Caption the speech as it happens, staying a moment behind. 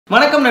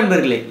வணக்கம்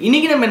நண்பர்களே,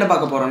 இன்னைக்கு நம்ம என்ன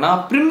பார்க்க போறோம்னா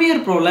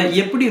பிரீமியர் ப்ரோல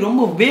எப்படி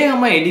ரொம்ப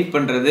வேகமா எடிட்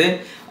பண்றது,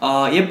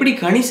 எப்படி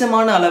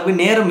கணிசமான அளவு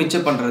நேரம்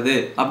மிச்சம் பண்றது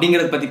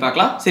அப்படிங்கறத பத்தி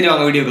பார்க்கலாம். சரி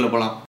வாங்க வீடியோக்குள்ள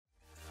போலாம்.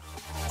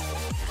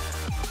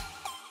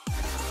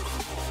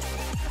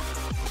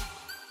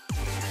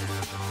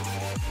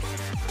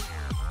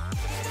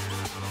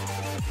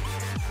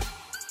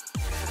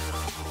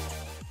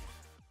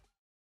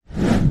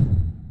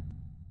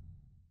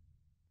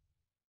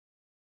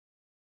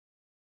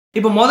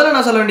 இப்போ முதல்ல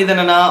நான் சொல்ல வேண்டியது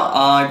என்னன்னா,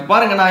 இப்போ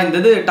பாருங்க, நான்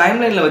இந்த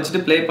டைம்லைன்ல வச்சுட்டு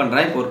ப்ளே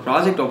பண்றேன். இப்போ ஒரு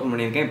ப்ராஜெக்ட் ஓபன்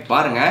பண்ணியிருக்கேன். இப்போ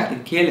பாருங்க, இது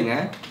கேளுங்க.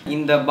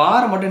 இந்த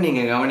பாரை மட்டும்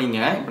நீங்க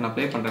கவனிங்க. இப்போ நான்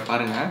ப்ளே பண்றேன்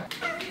பாருங்க.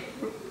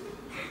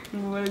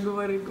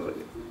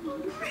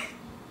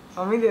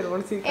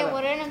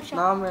 ஒரே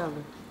நிமிஷம்,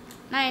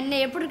 நான்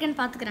என்ன எப்படி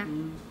இருக்கேன்னு பாத்துக்கிறேன்.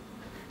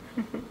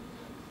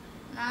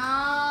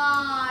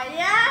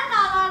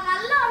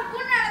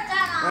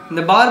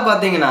 இந்த பார்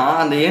பாத்தீங்கன்னா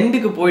அந்த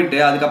எண்டுக்கு போயிட்டு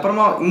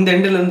அதுக்கப்புறமா இந்த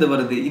எண்டுல இருந்து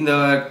வருது. இந்த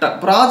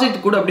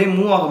ப்ராஜெக்ட் கூட அப்படியே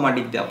மூவ் ஆக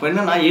மாட்டேங்குது. அப்போ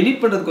என்னன்னா எடிட்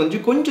பண்றது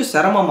கொஞ்சம்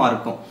சிரமமா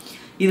இருக்கும்.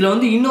 இதுல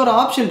இன்னொரு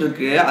ஆப்ஷன்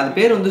இருக்கு. அது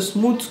பேர்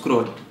ஸ்மூத்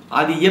ஸ்க்ரோல்.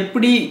 அது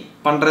எப்படி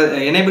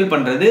எனேபிள்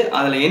பண்றது,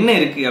 அதுல என்ன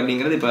இருக்கு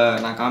அப்படிங்கிறது இப்போ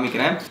நான்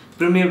காமிக்கிறேன்.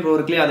 ப்ரீமியர் ப்ரோ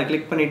இருக்குல்லையே, அதை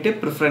கிளிக் பண்ணிட்டு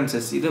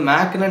ப்ரிஃபரன்சஸ். இது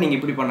மேக்னா நீங்க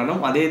இப்படி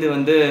பண்ணணும். அதே இது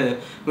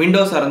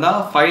விண்டோஸாக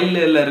இருந்தால்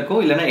ஃபைலில்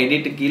இருக்கும், இல்லைன்னா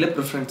எடிட்டு கீழே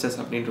ப்ரிஃபரன்சஸ்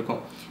அப்படின்னு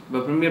இருக்கும்.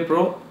 இப்போ ப்ரீமியர்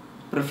ப்ரோ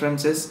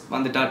ப்ரிஃபரன்சஸ்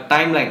வந்துட்டா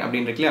டைம்லைன்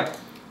அப்படின்னு இருக்கு இல்லையா,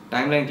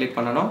 டைம்லைன் கிளிக்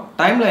பண்ணணும்.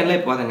 டைம்லைனில்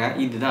இப்போ பாருங்க,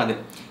 இதுதான் அது.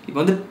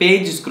 இப்போ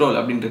பேஜ் ஸ்க்ரோல்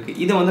அப்படின்னு இருக்கு.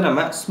 இதை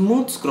நம்ம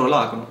ஸ்மூத்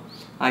ஸ்க்ரோலாக ஆக்கணும்.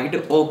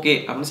 ஆகிட்டு ஓகே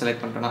அப்படின்னு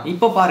செலக்ட் பண்ணிட்டோம்னா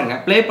இப்போ பாருங்க,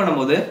 ப்ளே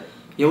பண்ணும்போது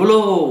எவ்வளோ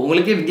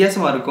உங்களுக்கே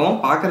வித்தியாசமாக இருக்கும்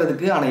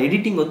பார்க்கறதுக்கு. ஆனால்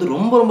எடிட்டிங்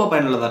ரொம்ப ரொம்ப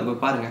பயனுள்ளதாக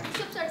இருக்கும். பாருங்க,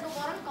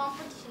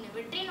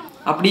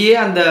 அப்படியே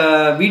அந்த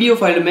வீடியோ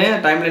ஃபைலுமே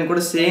டைம்லைன்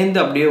கூட சேர்ந்து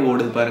அப்படியே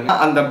ஓடுது பாருங்க.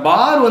 அந்த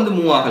பார்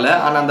மூவ் ஆகலை,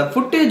 ஆனால் அந்த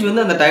ஃபுட்டேஜ்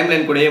அந்த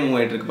டைம்லைன் கூடயே மூவ்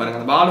ஆகிட்டு இருக்கு பாருங்க.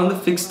 அந்த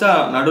பார்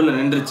ஃபிக்ஸ்டாக நடுவில்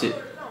நின்றுச்சு.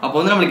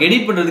 அப்போ நம்மளுக்கு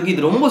எடிட் பண்ணுறதுக்கு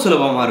இது ரொம்ப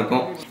சுலபமாக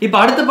இருக்கும். இப்போ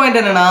அடுத்த பாயிண்ட்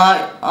என்னன்னா,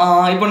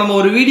 இப்போ நம்ம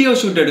ஒரு வீடியோ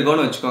ஷூட்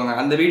எடுக்கணும்னு வச்சுக்கோங்க.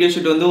 அந்த வீடியோ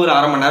ஷூட் ஒரு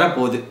அரை மணி நேரம்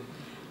போகுது.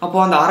 அப்போ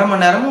அந்த அரை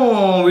மணி நேரமும்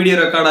வீடியோ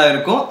ரெக்கார்டாக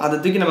இருக்கும். அதை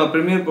தூக்கி நம்ம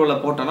ப்ரீமியர்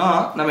ப்ரோவில் போட்டோம்னா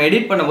நம்ம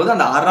எடிட் பண்ணும்போது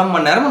அந்த அரை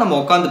மணி நேரமும் நம்ம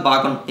உட்காந்து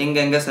பார்க்கணும்.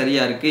 எங்கெங்கே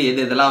சரியாக இருக்குது,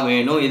 எது எதெல்லாம்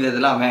வேணும், எது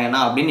எதெல்லாம்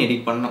வேணாம் அப்படின்னு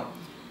எடிட் பண்ணணும்.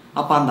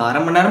 அப்போ அந்த அரை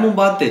மணி நேரமும்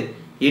பார்த்து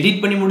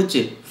எடிட் பண்ணி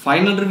முடிச்சு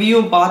ஃபைனல்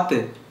ரிவ்யூவும் பார்த்து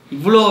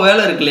இவ்வளோ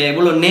வேலை இருக்குல்லையே,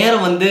 இவ்வளோ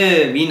நேரம்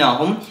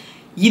வீணாகும்.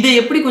 இதை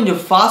எப்படி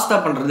கொஞ்சம் ஃபாஸ்ட்டாக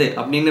பண்ணுறது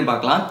அப்படின்னு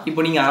பார்க்கலாம்.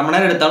 இப்போ நீங்கள் அரை மணி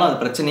நேரம் எடுத்தாலும்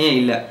அது பிரச்சனையே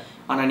இல்லை.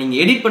 ஆனால்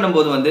நீங்கள் எடிட்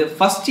பண்ணும்போது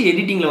ஃபஸ்ட்டு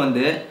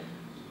எடிட்டிங்கில்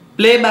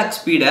ப்ளேபேக்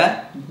ஸ்பீடை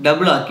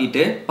டபுள்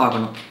ஆக்கிட்டு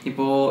பார்க்கணும்.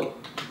 இப்போது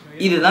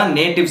இதுதான்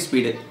நேட்டிவ்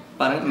ஸ்பீடு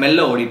பாருங்கள்,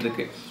 மெல்ல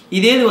ஓடிட்டுருக்கு.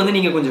 இதே இது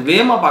நீங்கள் கொஞ்சம்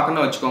வேகமாக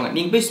பார்க்கணும்னு வச்சுக்கோங்க.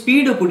 நீங்கள் போய்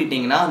ஸ்பீடை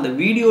கூட்டிட்டிங்கன்னா அந்த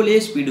வீடியோலேயே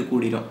ஸ்பீடு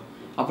கூடிடும்.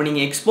 அப்போ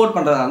நீங்கள் எக்ஸ்போர்ட்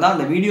பண்ணுறதா இருந்தால்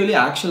அந்த வீடியோலேயே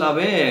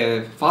ஆக்சுவலாகவே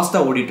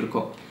ஃபாஸ்ட்டாக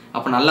ஓடிட்டுருக்கோம்.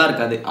 அப்போ நல்லா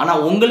இருக்காது.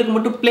 ஆனால் உங்களுக்கு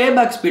மட்டும்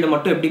ப்ளேபேக் ஸ்பீடை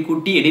மட்டும் எப்படி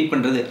கூட்டி எடிட்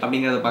பண்ணுறது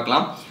அப்படிங்கிறத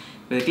பார்க்கலாம்.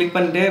 இதை கிளிக்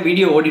பண்ணிட்டு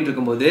வீடியோ ஓடிட்டு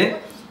இருக்கும்போது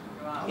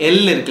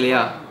எல் இருக்கு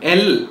இல்லையா,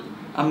 எல்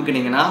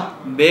அமுக்குனீங்கன்னா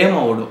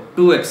வேகமாக ஓடும்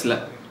 2x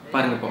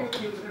பாருங்க. இப்போ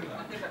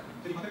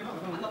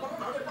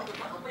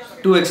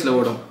 2x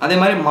ஓடும். அதே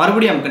மாதிரி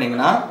மறுபடியும்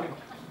அமுக்குனீங்கன்னா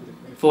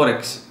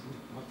 4x.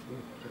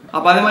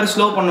 அப்போ அதே மாதிரி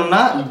ஸ்லோ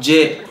பண்ணோம்னா ஜே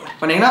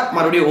பண்ணிங்கன்னா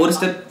மறுபடியும் ஒரு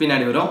ஸ்டெப்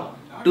பின்னாடி வரும்.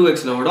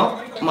 2x ஓடும்.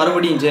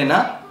 மறுபடியும் ஜேனா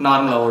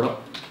நார்மலாக ஓடும்.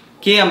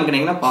 கே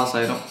அமுக்குனீங்கன்னா பாஸ்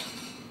ஆயிடும்.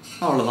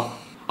 அவ்வளோதான்.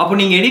 அப்போ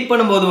நீங்கள் எடிட்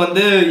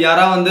பண்ணும்போது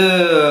யாராவது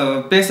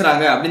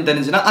பேசுகிறாங்க அப்படின்னு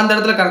தெரிஞ்சுன்னா அந்த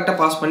இடத்துல கரெக்டாக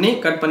பாஸ் பண்ணி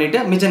கட்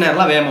பண்ணிவிட்டு மிச்ச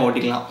நேரம்லாம் வேகமாக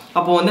ஓட்டிக்கலாம்.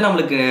 அப்போ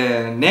நம்மளுக்கு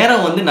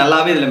நேரம்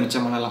நல்லாவே இதில்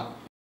மிச்சம் பண்ணலாம்.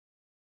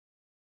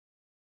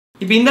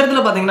 இப்போ இந்த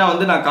இடத்துல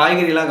பார்த்தீங்கன்னா நான்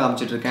காய்கறிலாம்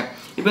காமிச்சிட்ருக்கேன்.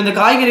 இப்போ இந்த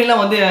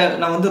காய்கறிலாம்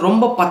நான்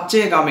ரொம்ப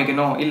பச்சையை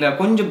காமிக்கணும், இல்லை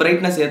கொஞ்சம்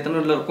பிரைட்னஸ்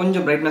ஏற்றணும், இல்லை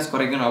கொஞ்சம் பிரைட்னஸ்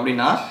குறைக்கணும்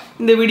அப்படின்னா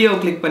இந்த வீடியோவை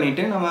கிளிக்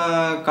பண்ணிவிட்டு நம்ம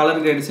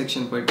கலர் கைடு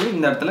செக்ஷன் போய்ட்டு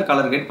இந்த இடத்துல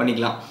கலர் கைட்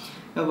பண்ணிக்கலாம்.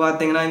 இப்போ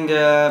பார்த்தீங்கன்னா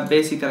இங்கே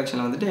பேசிக்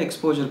கரெக்ஷனில்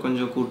எக்ஸ்போஜர்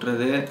கொஞ்சம்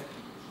கூட்டுறது,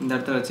 இந்த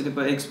இடத்துல வச்சுட்டு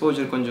இப்போ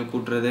எக்ஸ்போஜர் கொஞ்சம்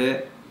கூட்டுறது,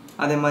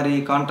 அதே மாதிரி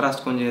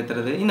கான்ட்ராஸ்ட் கொஞ்சம்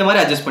ஏற்றுறது, இந்த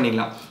மாதிரி அட்ஜஸ்ட்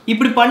பண்ணிக்கலாம்.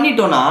 இப்படி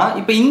பண்ணிட்டோன்னா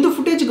இப்போ இந்த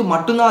ஃபுட்டேஜுக்கு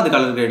மட்டும்தான் அது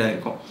கலர் கைடாக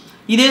இருக்கும்.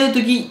 இதே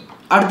தூக்கி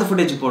அடுத்த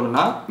ஃபுட்டேஜ்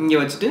போடணும்னா இங்கே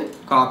வச்சுட்டு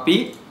காப்பி,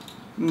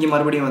 இங்கே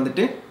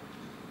மறுபடியும்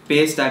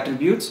பேஸ்ட்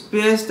அட்ரிபியூட்ஸ்.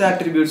 பேஸ்ட்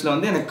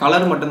அட்ரிபியூட்ஸில் எனக்கு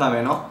கலர் மட்டும்தான்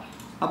வேணும்.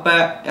 அப்போ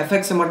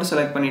எஃபெக்ட்ஸை மட்டும்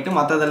செலக்ட் பண்ணிவிட்டு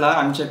மற்றதெல்லாம்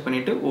அன்செக்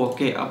பண்ணிவிட்டு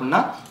ஓகே அப்படின்னா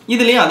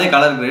இதுலேயும் அதே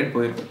கலர் கிரேட்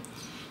போயிடும்.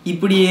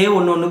 இப்படியே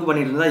ஒன்றுக்கு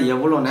பண்ணிட்டு இருந்தால்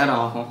எவ்வளோ நேரம்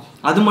ஆகும்.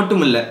 அது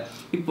மட்டும் இல்லை,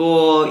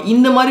 இப்போது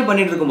இந்த மாதிரி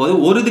பண்ணிட்டு இருக்கும்போது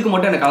ஒரு இதுக்கு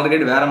மட்டும் எனக்கு கலர்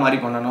கிரேட் வேறு மாதிரி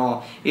பண்ணணும்,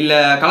 இல்லை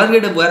கலர்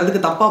கிரேட்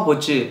வேறதுக்கு தப்பாக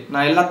போச்சு,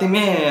 நான்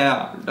எல்லாத்தையுமே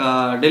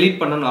டெலீட்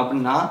பண்ணணும்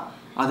அப்படின்னா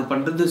அது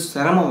பண்ணுறது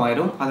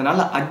சிரமமாயிரும்.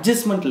 அதனால்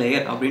அட்ஜஸ்ட்மெண்ட்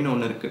லேயர் அப்படின்னு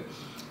ஒன்று இருக்குது.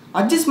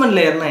 அட்ஜஸ்ட்மெண்ட்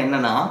லேயர்னால்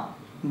என்னென்னா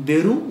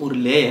வெறும் ஒரு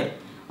லேயர்.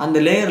 அந்த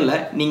லேயரில்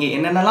நீங்கள்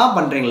என்னென்னலாம்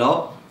பண்ணுறீங்களோ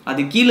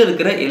அது கீழே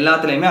இருக்கிற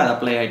எல்லாத்துலேயுமே அது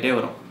அப்ளை ஆகிட்டே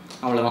வரும்.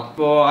 அவ்வளோதான்.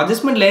 இப்போது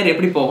அட்ஜஸ்ட்மெண்ட் லேயர்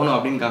எப்படி போகணும்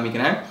அப்படின்னு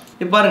காமிக்கிறேன்.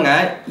 இப்போ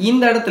பாருங்கள்,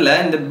 இந்த இடத்துல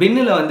இந்த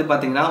பின்னில்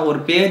பார்த்தீங்கன்னா ஒரு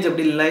பேஜ்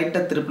அப்படி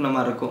லைட்டாக திருப்பின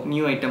மாதிரி இருக்கும்.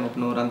 நியூ ஐட்டம்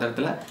அப்படின்னு ஒரு அந்த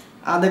இடத்துல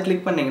அதை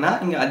கிளிக் பண்ணிங்கன்னா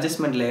இங்கே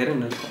அட்ஜஸ்ட்மெண்ட்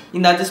லேயர்னு இருக்கும்.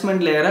 இந்த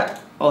அட்ஜஸ்ட்மெண்ட் லேயரை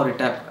ஒரு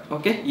டேப்.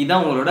 ஓகே,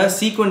 இதுதான் உங்களோட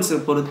சீக்வன்ஸை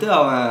பொறுத்து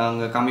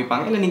அங்கே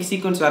காமிப்பாங்க. இல்லை நீங்கள்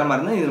சீக்வன்ஸ் வேறு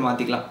மாதிரி இருந்தால் இதில்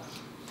மாற்றிக்கலாம்.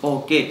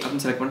 ஓகே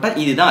அப்படின்னு செலக்ட் பண்ணிட்டா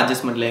இதுதான்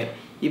அட்ஜஸ்ட்மெண்ட் லேயர்.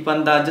 இப்போ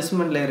அந்த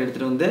அட்ஜஸ்ட்மெண்ட் லேயர்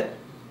எடுத்துகிட்டு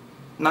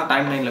நான்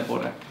டைம் லைனில்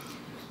போடுறேன்.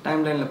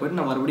 டைம் லைனில் போய்ட்டு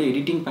நான் மறுபடியும்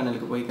எடிட்டிங்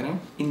பேனலுக்கு போய்க்கிறேன்.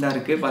 இந்த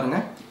இருக்குது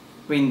பாருங்கள்.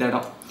 இப்போ இந்த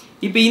இடம்,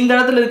 இப்போ இந்த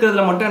இடத்துல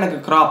இருக்கிறதுல மட்டும் எனக்கு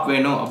க்ராப்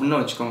வேணும்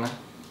அப்படின்னு வச்சுக்கோங்க.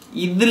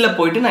 இதில்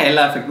போய்ட்டு நான்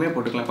எல்லா எஃபெக்ட்டுமே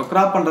போட்டுக்கலாம். இப்போ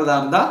க்ராப் பண்ணுறதா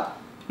இருந்தால்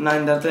நான்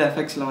இந்த இடத்துல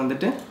எஃபெக்ட்ஸில்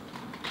வந்துட்டு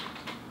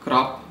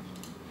க்ராப்,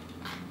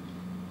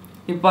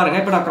 இப்போ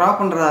பாருங்கள். இப்போ நான் க்ராப்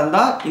பண்ணுறதா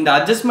இருந்தால் இந்த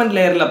அட்ஜஸ்ட்மெண்ட்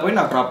லேயரில் போய்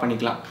நான் க்ராப்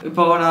பண்ணிக்கலாம்.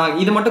 இப்போ நான்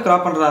இது மட்டும்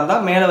க்ராப் பண்ணுறதா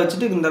இருந்தால் மேலே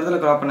வச்சுட்டு இந்த இடத்துல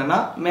க்ராப் பண்ணேன்னா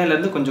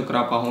மேலேருந்து கொஞ்சம்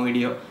க்ராப் ஆகும்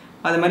வீடியோ.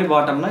 அது மாதிரி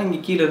பாட்டம்னா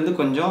இங்கே கீழேருந்து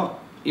கொஞ்சம்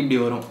இப்படி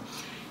வரும்.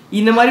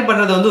 இந்த மாதிரி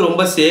பண்ணுறது வந்து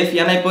ரொம்ப சேஃப்.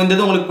 ஏன்னா இப்போ இந்த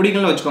இது உங்களுக்கு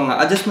பிடிக்கணும்னு வச்சுக்கோங்க,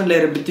 அட்ஜஸ்ட்மெண்ட்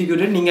லேயர் இப்படி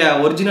தூக்கிவிட்டு நீங்கள்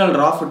ஒரிஜினல்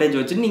ரா ஃபுட்டேஜ்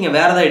வச்சுட்டு நீங்கள்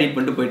வேறு ஏதாவது எடிட்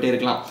பண்ணிட்டு போயிட்டே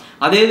இருக்கலாம்.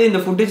 அதே இது இந்த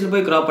ஃபுட்டேஜில்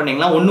போய் க்ராப்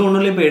பண்ணிங்கன்னா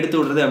ஒன்றுலேயும் போய் எடுத்து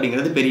விடுறது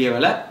அப்படிங்கிறது பெரிய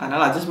வேலை.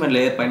 அதனால் அட்ஜஸ்ட்மெண்ட்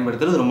லேயர்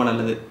பயன்படுத்துறது ரொம்ப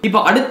நல்லது. இப்போ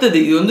அடுத்தது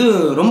இது வந்து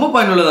ரொம்ப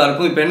பயனுள்ளதாக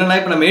இருக்கும். இப்போ என்னென்னா,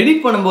 இப்போ நம்ம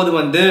எடிட் பண்ணும்போது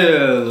வந்து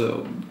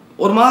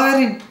ஒரு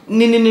மாதிரி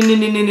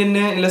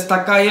நின்று இல்லை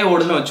ஸ்டக்காயே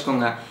ஓடுன்னு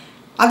வச்சுக்கோங்க.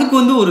 அதுக்கு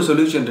வந்து ஒரு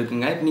சொல்யூஷன்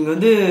இருக்குங்க. நீங்கள்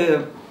வந்து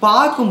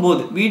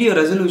பார்க்கும்போது வீடியோ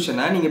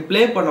ரெசல்யூஷனை நீங்கள்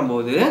ப்ளே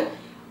பண்ணும்போது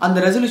அந்த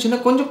ரெசல்யூஷனை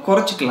கொஞ்சம்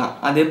குறைச்சிக்கலாம்.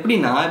 அது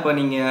எப்படின்னா, இப்போ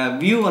நீங்கள்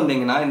வியூ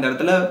வந்தீங்கன்னா இந்த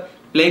இடத்துல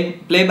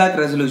ப்ளேபேக்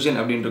ரெசல்யூஷன்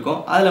அப்படின்னு இருக்கும்.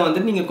 அதில்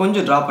வந்துட்டு நீங்கள்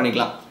கொஞ்சம் ட்ரா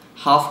பண்ணிக்கலாம்.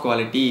 ஹாஃப்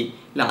குவாலிட்டி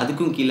இல்லை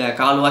அதுக்கும் கீழே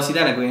கால்வாசி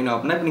தான் எனக்கு வேணும்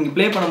அப்படின்னா இப்போ நீங்கள்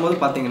ப்ளே பண்ணும்போது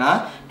பார்த்தீங்கன்னா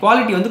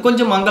குவாலிட்டி வந்து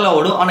கொஞ்சம் மங்கலாக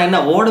ஓடும். ஆனால் என்ன,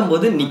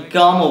 ஓடும்போது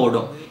நிற்காமல்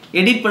ஓடும்.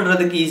 எடிட்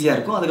பண்ணுறதுக்கு ஈஸியாக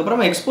இருக்கும்.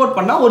 அதுக்கப்புறமா எக்ஸ்போர்ட்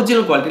பண்ணால்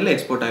ஒரிஜினல் குவாலிட்டியில்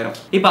எக்ஸ்போர்ட் ஆயிரும்.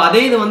 இப்போ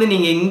அதே இது வந்து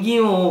நீங்கள்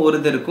எங்கேயும் ஒரு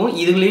இது இருக்கும்,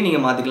 இதுலேயும்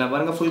நீங்கள் மாற்றிக்கலாம்.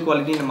 பாருங்கள், ஃபுல்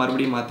குவாலிட்டி நான்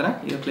மறுபடியும் மாற்றுறேன்.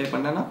 இதை ப்ளே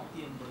பண்ணேன்னா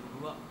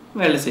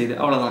வேலை செய்யுது.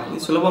 அவ்வளோதான்.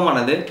 இது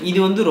சுலபமானது. இது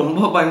வந்து ரொம்ப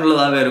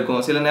பயனுள்ளதாகவே இருக்கும்.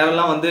 சில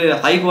நேரம்லாம் வந்து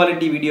ஹை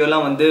குவாலிட்டி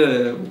வீடியோலாம் வந்து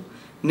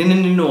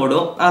நின்று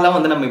ஓடும். அதெல்லாம்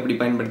வந்து நம்ம இப்படி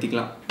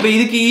பயன்படுத்திக்கலாம். இப்போ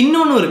இதுக்கு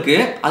இன்னொன்று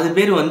இருக்குது, அது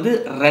பேர் வந்து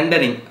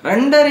ரெண்டரிங்.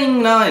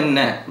 ரெண்டரிங்னா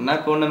என்னன்னா,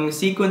 இப்போ நம்ம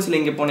சீக்வன்ஸில்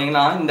இங்கே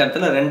போனீங்கன்னா இந்த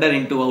இடத்துல ரெண்டர்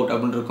இன்டு அவுட்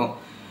அப்படின்னு இருக்கும்.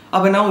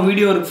 அப்போ நான்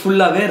வீடியோ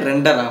ஃபுல்லாகவே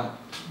ரெண்டர் ஆகும்.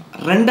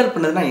 ரெண்டர்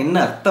பண்ணதுன்னா என்ன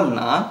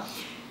அர்த்தம்னா,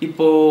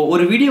 இப்போது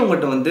ஒரு வீடியோ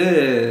உங்கள்கிட்ட வந்து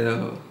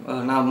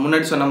நான்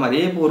முன்னாடி சொன்ன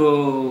மாதிரி இப்போ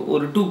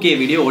ஒரு 2K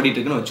வீடியோ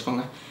ஓடிட்டுருக்குன்னு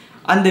வச்சுக்கோங்க.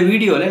 அந்த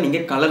வீடியோவில்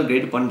நீங்கள் கலர்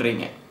கிரேட்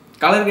பண்ணுறீங்க.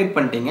 கலர் கிரேட்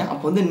பண்ணிட்டீங்க.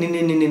 அப்போ வந்து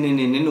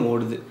நின்று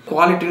ஓடுது.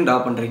 குவாலிட்டின்னு ட்ரா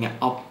பண்ணுறீங்க.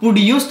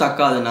 அப்படியும்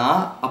ஸ்டக் ஆகுதுன்னா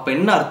அப்போ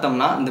என்ன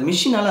அர்த்தம்னா, அந்த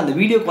மிஷினால் அந்த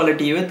வீடியோ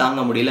குவாலிட்டியவே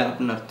தாங்க முடியல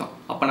அப்படின்னு அர்த்தம்.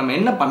 அப்போ நம்ம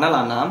என்ன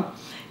பண்ணலாம்னா,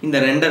 இந்த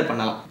ரெண்டர்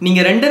பண்ணலாம்.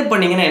 நீங்கள் ரெண்டர்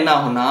பண்ணிங்கன்னா என்ன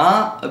ஆகும்னா,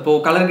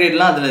 இப்போது கலர்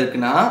கிரேட்லாம் அதில்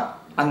இருக்குன்னா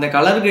அந்த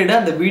கலர் கிரேடை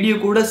அந்த வீடியோ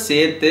கூட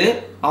சேர்த்து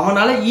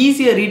அவனால்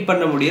ஈஸியாக ரீட்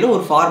பண்ண முடியிற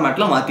ஒரு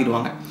ஃபார்மேட்டில்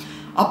மாற்றிடுவாங்க.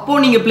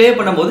 அப்போது நீங்கள் ப்ளே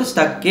பண்ணும்போது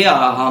ஸ்டக்கே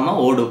ஆகாமல்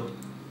ஓடும்.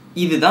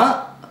 இதுதான்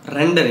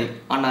ரெண்டரிங்.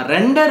 ஆனால்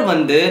ரெண்டர்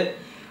வந்து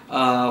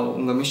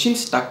உங்கள் மிஷின்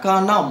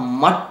ஸ்டக்கானால்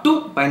மட்டும்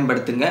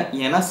பயன்படுத்துங்க.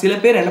 ஏன்னா சில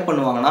பேர் என்ன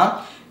பண்ணுவாங்கன்னா,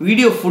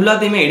 வீடியோ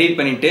ஃபுல்லாத்தையுமே எடிட்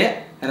பண்ணிவிட்டு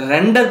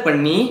ரெண்டர்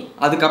பண்ணி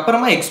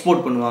அதுக்கப்புறமா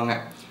எக்ஸ்போர்ட் பண்ணுவாங்க.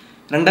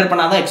 ரெண்டர்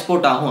பண்ணால் தான்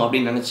எக்ஸ்போர்ட் ஆகும்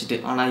அப்படின்னு நினச்சிட்டு.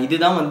 ஆனால்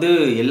இதுதான் வந்து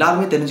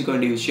எல்லாருமே தெரிஞ்சுக்க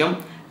வேண்டிய விஷயம்.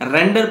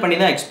 ரெண்டர் பண்ணி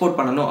தான் எக்ஸ்போர்ட்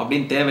பண்ணணும்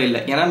அப்படின்னு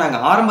தேவையில்லை. ஏன்னா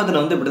நாங்கள்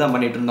ஆரம்பத்தில் வந்து இப்படி தான்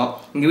பண்ணிட்டு இருந்தோம்.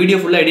 இங்கே வீடியோ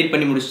ஃபுல்லாக எடிட்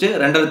பண்ணி முடிச்சுட்டு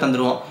ரெண்டர்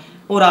தந்துடுவோம்.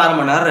 ஒரு 1/2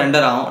 மணி நேரம்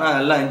ரெண்டர் ஆகும்.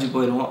 நாங்கள் எல்லாம் அழிஞ்சு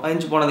போயிடுவோம்.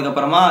 அழிஞ்சு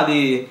போனதுக்கப்புறமா அது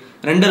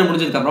ரெண்டர்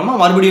முடிஞ்சதுக்கப்புறமா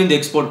மறுபடியும் வந்து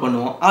எக்ஸ்போர்ட்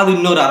பண்ணுவோம். அது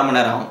இன்னொரு 1/2 மணி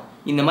நேரம் ஆகும்.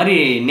 இந்த மாதிரி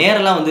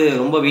நேரெல்லாம் வந்து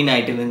ரொம்ப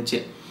வீணாகிட்டு இருந்துச்சு.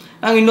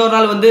 நாங்கள் இன்னொரு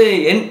நாள் வந்து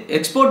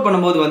எக்ஸ்போர்ட்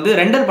பண்ணும்போது வந்து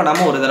ரெண்டர்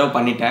பண்ணாமல் ஒரு தடவை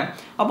பண்ணிட்டேன்.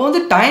 அப்போ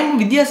வந்து டைம்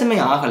வித்தியாசமே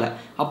ஆகலை.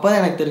 அப்போ தான்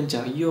எனக்கு தெரிஞ்சு,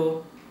 ஐயோ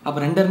அப்போ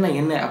ரெண்டர்னா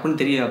என்ன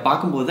அப்படின்னு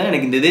பார்க்கும்போது தான்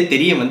எனக்கு இந்த இதே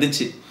தெரிய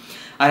வந்துச்சு.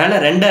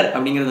 அதனால் ரெண்டர்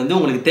அப்படிங்கிறது வந்து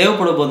உங்களுக்கு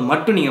தேவைப்படும் போது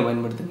மட்டும் நீங்கள்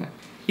பயன்படுத்துங்க.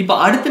 இப்போ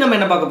அடுத்து நம்ம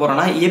என்ன பார்க்க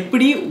போகிறோம்னா,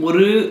 எப்படி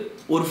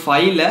ஒரு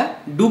ஃபைலை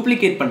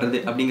டூப்ளிகேட் பண்ணுறது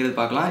அப்படிங்கிறது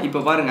பார்க்கலாம். இப்போ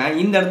பாருங்கள்,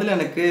 இந்த இடத்துல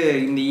எனக்கு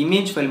இந்த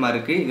இமேஜ் ஃபைல் மாதிரி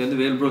இருக்குது. இது வந்து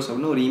VelBros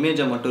அப்படின்னு ஒரு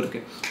இமேஜாக மட்டும்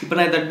இருக்குது. இப்போ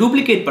நான் இதை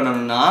டூப்ளிகேட்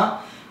பண்ணணும்னா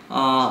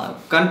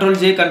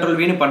Ctrl+J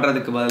Ctrl+Vன்னு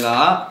பண்ணுறதுக்கு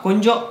பதிலாக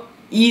கொஞ்சம்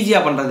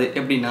ஈஸியாக பண்ணுறது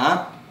எப்படின்னா,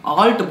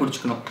 ஆல்ட்டை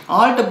பிடிச்சிக்கணும்.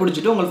 ஆல்ட்டை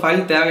பிடிச்சிட்டு உங்களுக்கு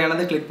ஃபைல்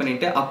தேவையானதை கிளிக்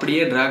பண்ணிவிட்டு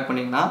அப்படியே ட்ராக்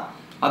பண்ணிங்கன்னா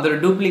அதோட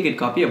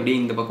டூப்ளிகேட் காப்பி அப்படியே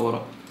இந்த பக்கம்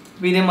வரும்.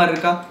 இப்போ இதே மாதிரி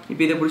இருக்கா.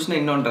 இப்போ இதை பிடிச்சினா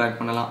இன்னொன்று ட்ராக்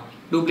பண்ணலாம்.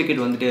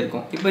 டூப்ளிகேட் வந்துகிட்டே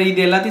இருக்கும். இப்போ இது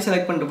எல்லாத்தையும்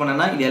செலக்ட் பண்ணிட்டு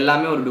போனேன்னா இது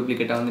எல்லாமே ஒரு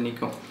டூப்ளிகேட்டாக வந்து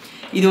நிற்கும்.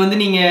 இது வந்து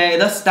நீங்கள்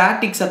ஏதாவது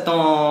ஸ்டாட்டிக்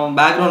சத்தம்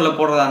பேக்ரவுண்டில்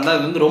போடுறதா இருந்தால்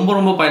அது வந்து ரொம்ப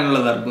ரொம்ப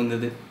பயனுள்ளதாக இருக்கும் இந்த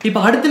இது. இப்போ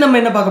அடுத்து நம்ம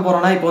என்ன பார்க்க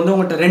போகிறோம்னா, இப்போ வந்து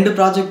உங்கள்கிட்ட 2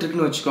 ப்ராஜெக்ட்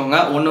இருக்குன்னு வச்சுக்கோங்க.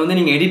 ஒன்று வந்து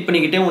நீங்கள் எடிட்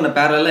பண்ணிக்கிட்டே உங்களை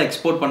பேரலாக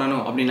எக்ஸ்போர்ட்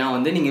பண்ணணும் அப்படின்னா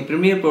வந்து நீங்கள்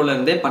ப்ரீமியர்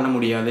ப்ரோலேருந்தே பண்ண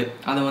முடியாது.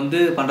 அதை வந்து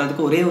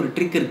பண்ணுறதுக்கு ஒரே ஒரு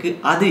ட்ரிக் இருக்குது.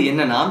 அது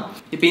என்னென்னா,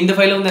 இப்போ இந்த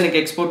ஃபைலை வந்து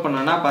எனக்கு எக்ஸ்போர்ட்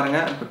பண்ணணும்னா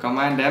பாருங்கள், இப்போ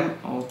Command M,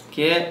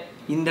 ஓகே,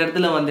 இந்த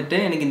இடத்துல வந்துட்டு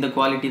எனக்கு இந்த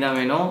குவாலிட்டி தான்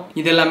வேணும்.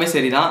 இது எல்லாமே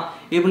சரி தான்.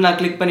 இப்போ நான்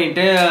கிளிக்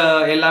பண்ணிவிட்டு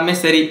எல்லாமே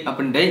சரி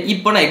அப்படின்ட்டு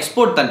இப்போ நான்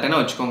எக்ஸ்போர்ட்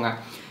தந்துட்டேன்னு வச்சுக்கோங்க.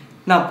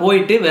 நான்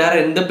போயிட்டு வேறு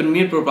எந்த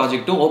ப்ரீமியர் ப்ரோ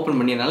ப்ராஜெக்ட்டும் ஓப்பன்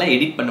பண்ணி என்னால்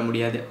எடிட் பண்ண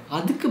முடியாது.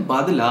 அதுக்கு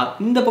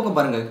பதிலாக இந்த பக்கம்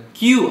பாருங்கள்,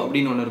 Q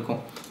அப்படின்னு ஒன்று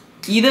இருக்கும்.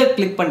 இதை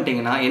கிளிக்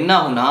பண்ணிட்டீங்கன்னா என்ன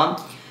ஆகும்னா,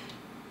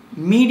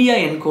 media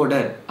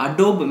encoder,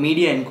 Adobe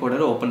media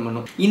என்கோடரை open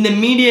பண்ணும். இந்த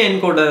மீடியா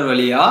என்கோடர்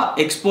வழியாக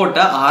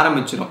எக்ஸ்போர்ட்டை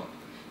ஆரம்பிச்சிடும்.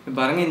 இப்போ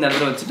பாருங்கள், இந்த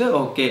இடத்துல வச்சுட்டு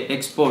ஓகே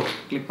எக்ஸ்போர்ட்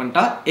கிளிக்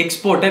பண்ணிட்டா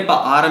எக்ஸ்போர்ட்டை இப்போ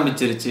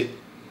ஆரம்பிச்சிருச்சு.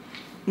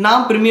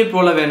 நான் ப்ரீமியர்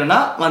ப்ரோவில் வேணும்னா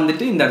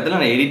வந்துட்டு இந்த இடத்துல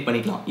நான் எடிட்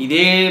பண்ணிக்கலாம்.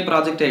 இதே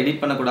ப்ராஜெக்டை எடிட்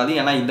பண்ணக்கூடாது,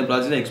 ஏன்னா இந்த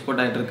ப்ராஜெக்ட்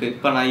எக்ஸ்போர்ட் ஆகிட்டு இருக்கு.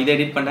 இப்போ நான் இதை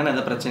எடிட் பண்ணேன்னா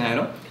எதாவது பிரச்சனை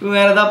ஆயிரும். இப்போ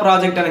வேறு ஏதாவது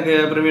ப்ராஜெக்ட் எனக்கு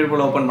ப்ரீமியர்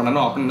ப்ரோவில் ஓப்பன்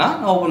பண்ணணும் அப்படின்னா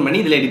நான் ஓப்பன் பண்ணி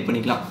இதில் எடிட்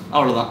பண்ணிக்கலாம்.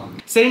 அவ்வளோதான்.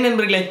 சரி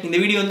நண்பர்களே, இந்த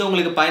வீடியோ வந்து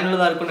உங்களுக்கு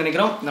பயனுள்ளதாக இருக்கும்னு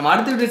நினைக்கிறோம். நம்ம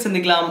அடுத்த வீடியோ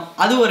சந்திக்கலாம்.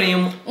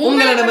 அதுவரையும்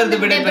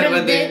உங்களிடமிருந்து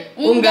விடைபெறுவது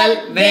உங்கள்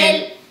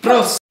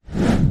VelBros.